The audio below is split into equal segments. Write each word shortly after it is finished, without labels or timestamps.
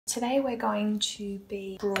Today we're going to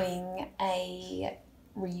be brewing a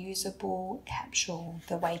reusable capsule,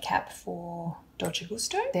 the WayCap for Dolce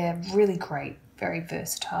Gusto. They're really great, very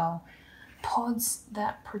versatile pods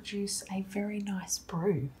that produce a very nice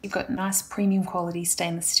brew. You've got nice premium quality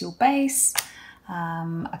stainless steel base,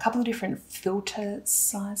 a couple of different filter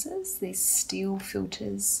sizes. These steel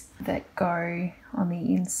filters that go on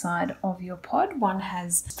the inside of your pod. One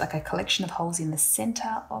has like a collection of holes in the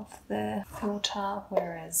center of the filter,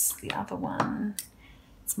 whereas the other one,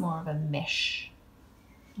 it's more of a mesh.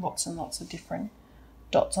 Lots and lots of different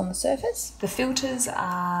dots on the surface. The filters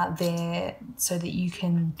are there so that you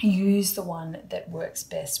can use the one that works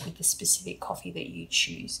best with the specific coffee that you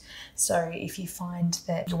choose. So if you find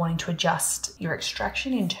that you're wanting to adjust your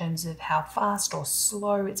extraction in terms of how fast or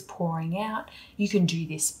slow it's pouring out, you can do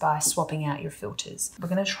this by swapping out your filters. We're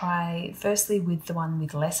going to try firstly with the one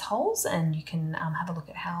with less holes, and you can have a look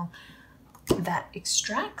at how that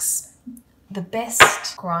extracts. The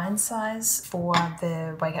best grind size for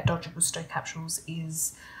the WayCap Dolce Gusto capsules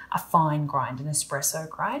is a fine grind, an espresso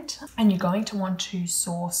grind. And you're going to want to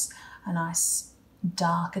source a nice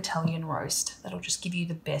dark Italian roast. That'll just give you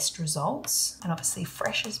the best results. And obviously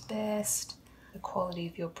fresh is best. The quality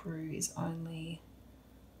of your brew is only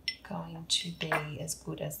going to be as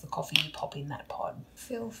good as the coffee you pop in that pod.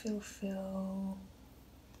 Fill.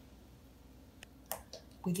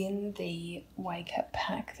 Within the WayCap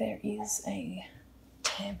pack, there is a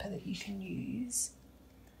tamper that you can use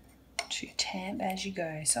to tamp as you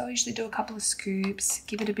go. So I usually do a couple of scoops,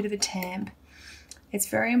 give it a bit of a tamp. It's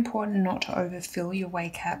very important not to overfill your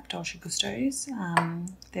WayCap Dolce Gustos.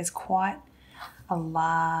 There's quite a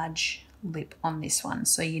large lip on this one,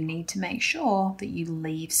 so you need to make sure that you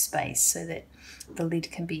leave space so that the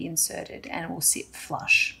lid can be inserted and it will sit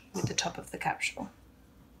flush with the top of the capsule.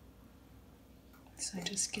 So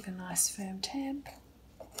just give a nice firm tamp.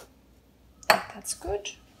 That's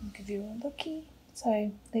good. I'll give you a lookie.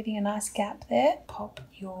 So leaving a nice gap there. Pop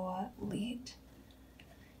your lid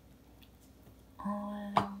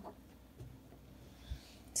on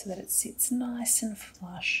so that it sits nice and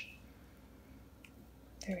flush.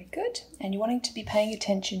 Very good. And you're wanting to be paying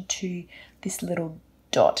attention to this little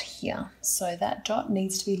dot here. So that dot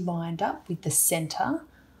needs to be lined up with the center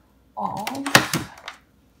of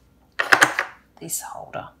this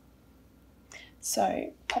holder.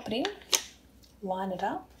 So pop it in, line it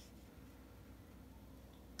up,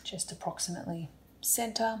 just approximately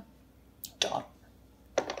center, dot,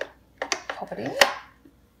 pop it in,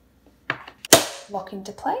 lock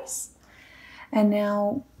into place. And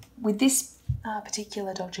now with this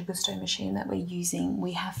particular Dolce Gusto machine that we're using,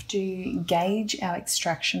 we have to gauge our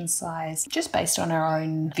extraction size just based on our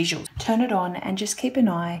own visuals. Turn it on and just keep an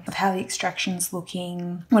eye of how the extraction's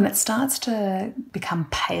looking. When it starts to become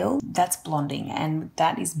pale, that's blonding, and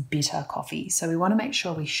that is bitter coffee. So we want to make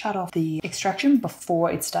sure we shut off the extraction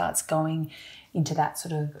before it starts going into that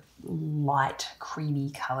sort of light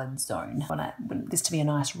creamy coloured zone. I want this to be a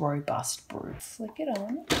nice robust brew. Flick it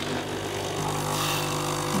on.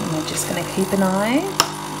 And we're just going to keep an eye.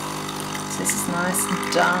 So this is nice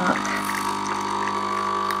dark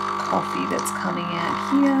coffee that's coming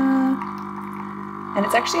out here. And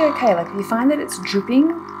it's actually okay. Like if you find that it's dripping,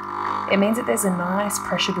 it means that there's a nice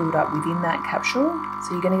pressure build up within that capsule.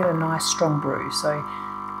 So you're going to get a nice strong brew. So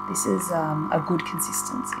this is a good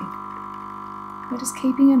consistency. We're just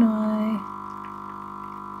keeping an eye.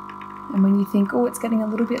 And when you think, oh, it's getting a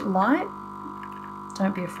little bit light,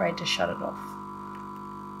 don't be afraid to shut it off.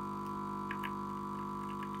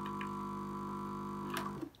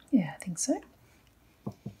 Yeah, I think so.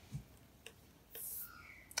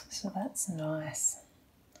 So that's nice.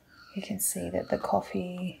 You can see that the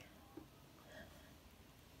coffee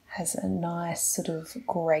has a nice sort of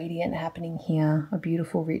gradient happening here, a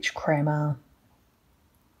beautiful rich crema.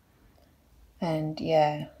 And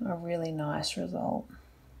yeah, a really nice result.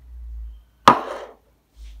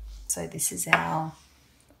 So this is our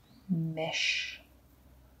mesh-like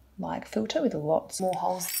filter with lots more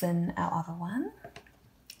holes than our other one.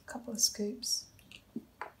 A couple of scoops,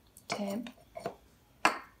 tamp.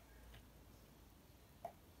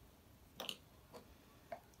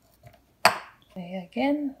 There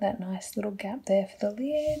again, that nice little gap there for the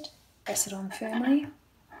lid. Press it on firmly.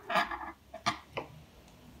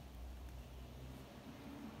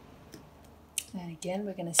 And again,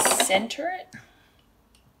 we're going to center it.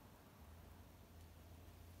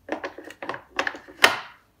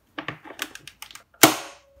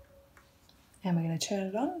 And we're going to turn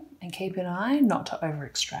it on and keep an eye not to over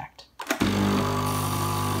extract.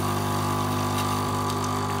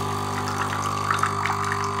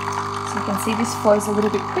 So You can see this flows a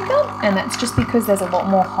little bit quicker, and that's just because there's a lot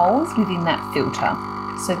more holes within that filter.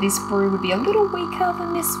 So this brew would be a little weaker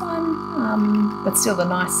than this one, but still a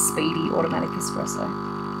nice speedy automatic espresso.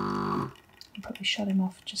 I'll probably shut him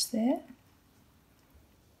off just there.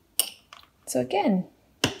 So again,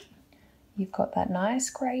 you've got that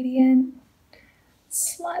nice gradient,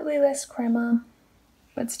 slightly less crema,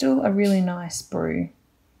 but still a really nice brew.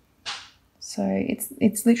 So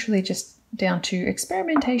it's literally just down to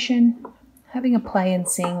experimentation, having a play and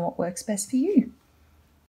seeing what works best for you.